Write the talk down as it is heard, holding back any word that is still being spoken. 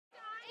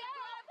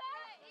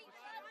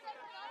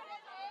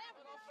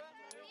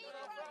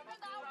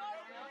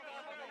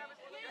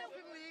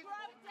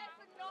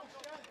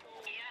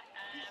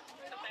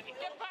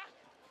Get back!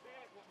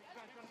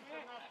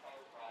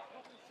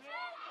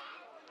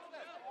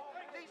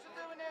 These are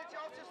doing their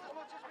job just as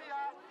much as we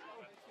are.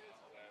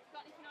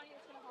 Got anything on you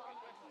that's going to harm?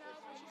 No,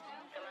 but she's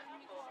down for me.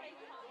 I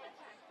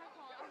can't.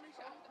 I'm going to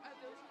show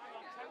those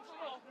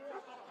who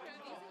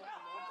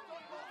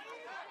don't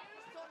get out.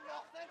 It's done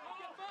nothing.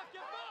 Get back!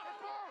 Get back!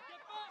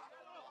 Get back!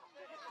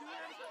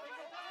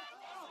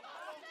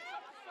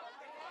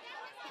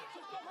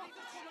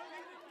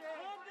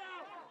 Calm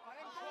down!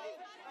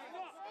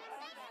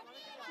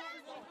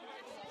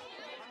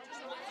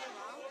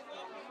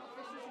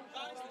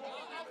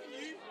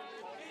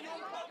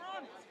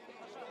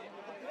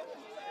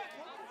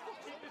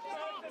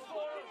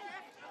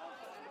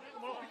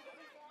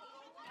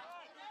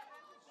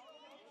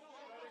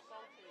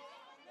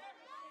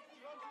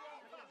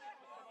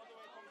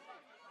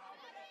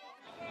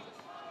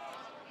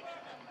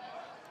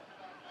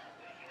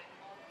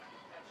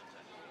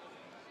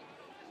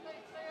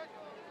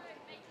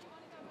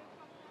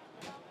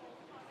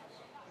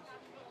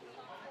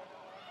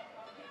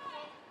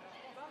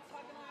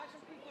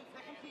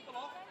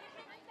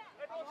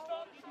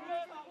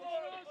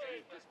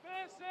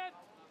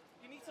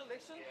 You need to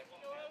listen.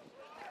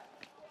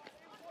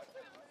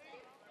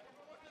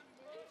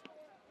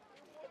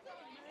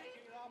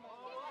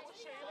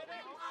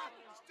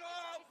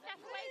 Stop! Step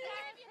away,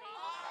 Darren.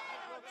 Stop!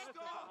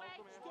 Stop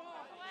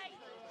away.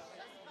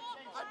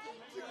 I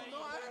didn't do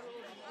that.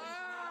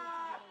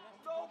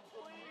 Don't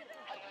please.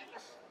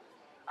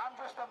 I'm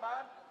just a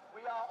man.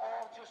 We are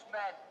all just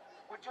men.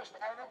 We're just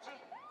energy.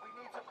 We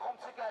need to come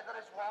together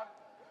as one.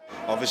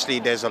 Obviously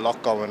there's a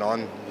lot going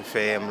on with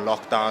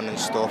lockdown and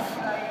stuff.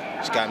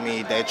 It's got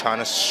me, they're trying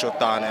to shut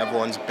down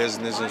everyone's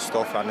business and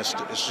stuff, and it's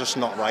just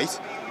not right.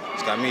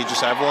 It's got me,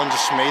 everyone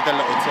just made a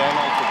little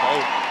turnout to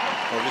go.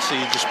 Obviously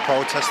you just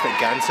protest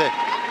against it.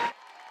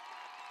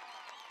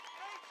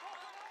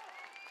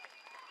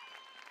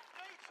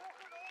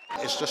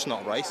 It's just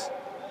not right.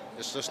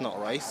 It's just not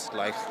right.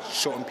 Like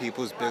shutting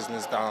people's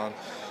business down,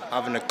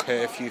 having a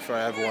curfew for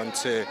everyone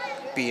to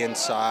be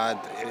inside,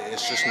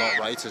 it's just not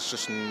right. It's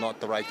just not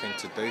the right thing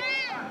to do.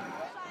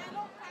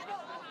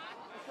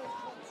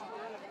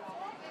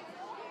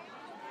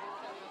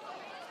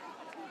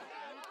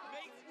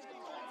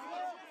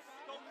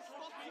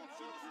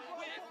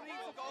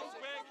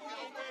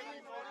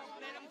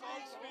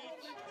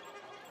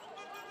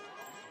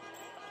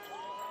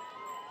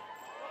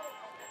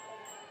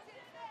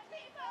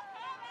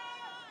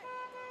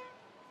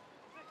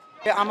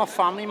 I'm a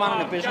family man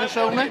and a business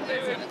owner,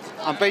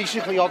 and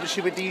basically,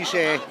 obviously, with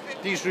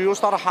these rules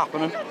that are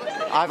happening,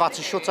 I've had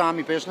to shut down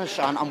my business,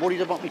 and I'm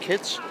worried about my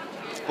kids.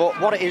 But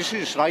what it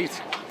is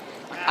right,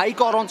 I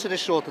got onto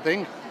this sort of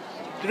thing. Do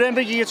you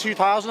remember year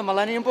 2000, the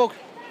Millennium Bug?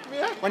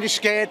 Yeah. When you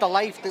scared the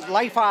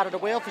life out of the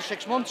world for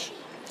 6 months?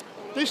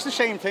 This is the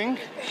same thing.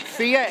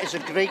 Fear is a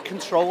great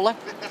controller,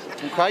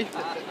 okay?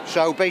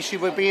 So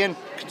basically, we're being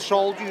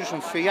controlled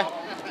using fear.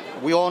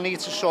 We all need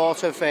to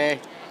sort of,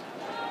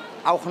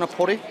 how can I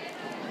put it?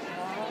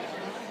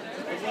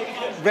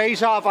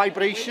 Raise our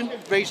vibration,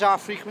 raise our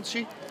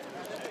frequency.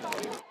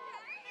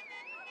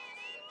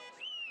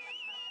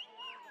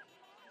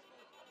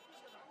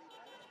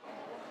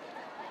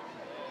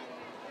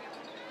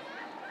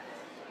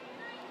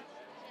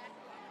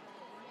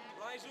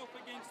 Rise up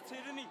against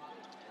tyranny.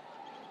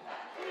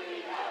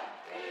 Freedom!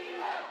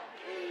 Freedom!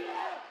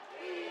 Freedom!